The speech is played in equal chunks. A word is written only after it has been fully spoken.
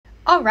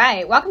All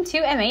right, welcome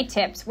to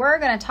MAtips. We're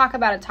going to talk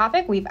about a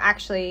topic we've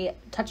actually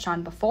touched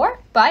on before,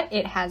 but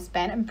it has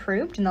been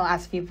improved in the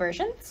last few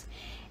versions.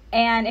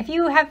 And if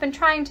you have been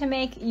trying to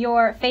make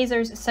your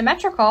phasers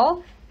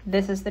symmetrical,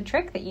 this is the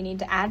trick that you need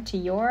to add to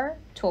your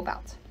tool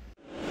belt.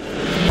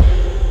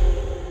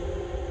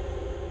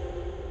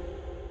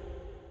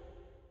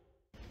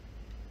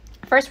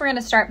 First, we're going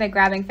to start by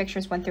grabbing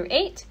fixtures 1 through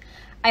 8.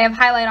 I have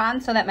highlight on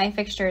so that my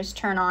fixtures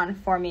turn on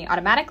for me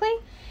automatically.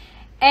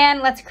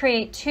 And let's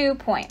create 2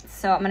 points.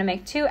 So I'm going to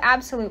make 2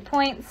 absolute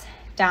points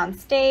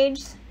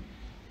downstage,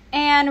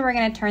 and we're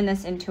going to turn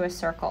this into a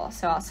circle.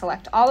 So I'll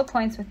select all the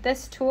points with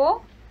this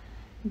tool,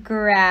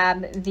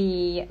 grab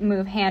the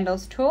move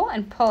handles tool,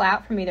 and pull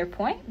out from either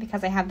point.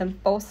 Because I have them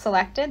both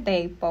selected,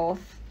 they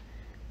both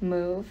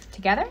move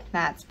together.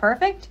 That's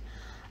perfect.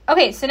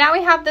 Okay, so now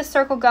we have this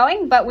circle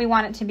going, but we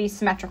want it to be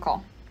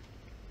symmetrical.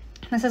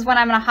 This is when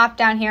I'm going to hop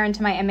down here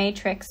into my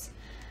MAtricks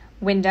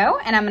window,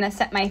 and I'm going to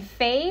set my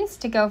phase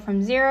to go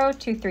from 0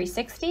 to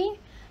 360.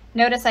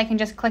 Notice I can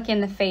just click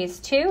in the phase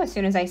 2. As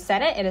soon as I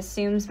set it, it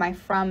assumes my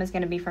from is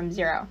going to be from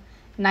 0.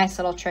 Nice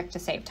little trick to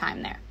save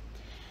time there.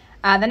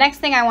 The next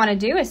thing I want to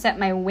do is set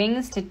my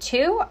wings to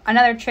 2.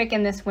 Another trick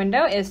in this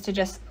window is to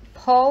just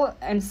pull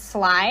and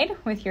slide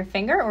with your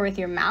finger or with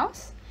your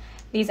mouse.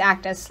 These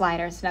act as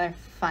sliders, another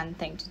fun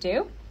thing to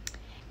do.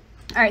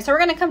 All right, so we're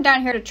going to come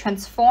down here to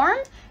transform.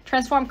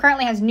 Transform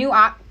currently has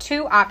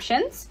two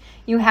options.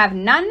 You have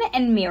none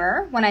and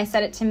mirror. When I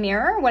set it to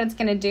mirror, what it's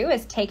going to do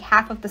is take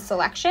half of the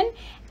selection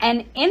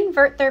and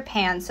invert their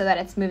pan so that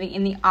it's moving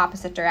in the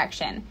opposite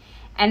direction.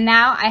 And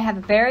now I have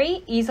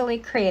very easily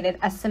created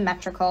a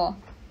symmetrical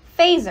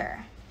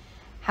phaser.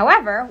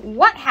 However,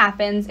 what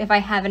happens if I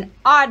have an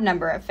odd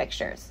number of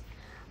fixtures?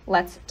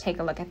 Let's take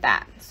a look at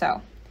that.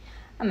 So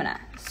I'm going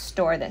to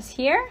store this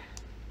here.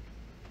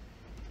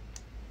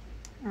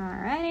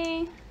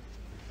 Alrighty,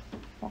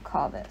 we'll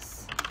call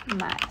this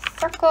my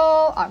circle.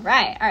 All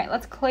right,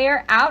 let's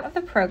clear out of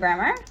the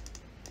programmer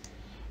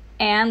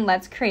and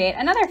let's create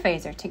another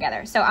phaser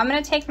together. So I'm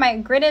going to take my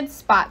gridded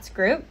spots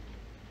group.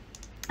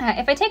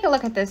 If I take a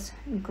look at this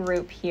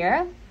group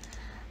here,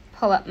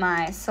 pull up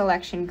my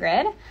selection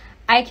grid,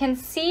 I can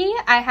see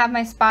I have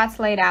my spots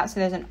laid out so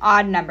there's an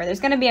odd number.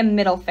 There's going to be a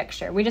middle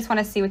fixture. We just want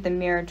to see what the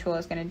mirror tool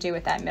is going to do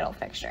with that middle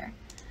fixture.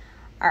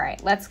 All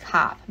right, let's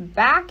hop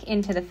back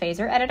into the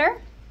phaser editor.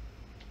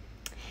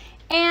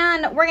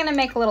 And we're going to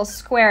make a little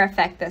square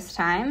effect this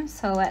time.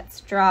 So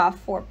let's draw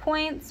 4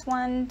 points.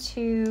 1,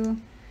 2,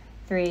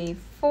 3,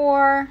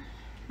 4,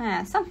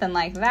 something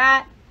like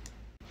that.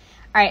 All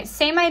right,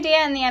 same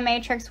idea in the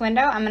MAtricks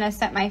window. I'm going to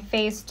set my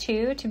phase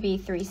 2 to be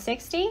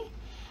 360.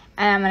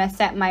 And I'm going to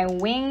set my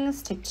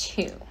wings to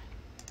 2.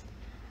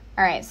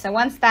 All right, so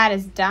once that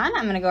is done,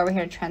 I'm going to go over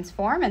here to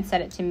transform and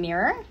set it to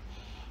mirror.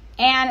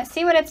 And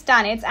see what it's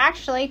done. It's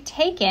actually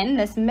taken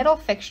this middle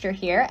fixture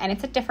here, and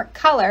it's a different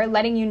color,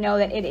 letting you know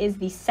that it is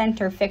the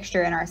center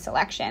fixture in our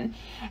selection.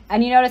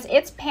 And you notice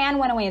its pan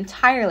went away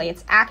entirely.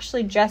 It's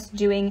actually just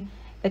doing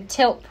the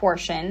tilt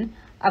portion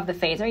of the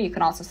phaser. You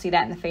can also see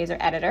that in the phaser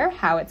editor,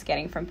 how it's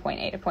getting from point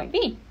A to point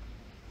B.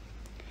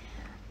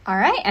 All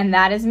right, and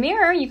that is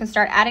mirror. You can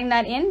start adding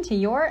that into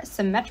your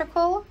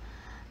symmetrical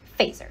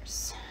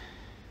phasers.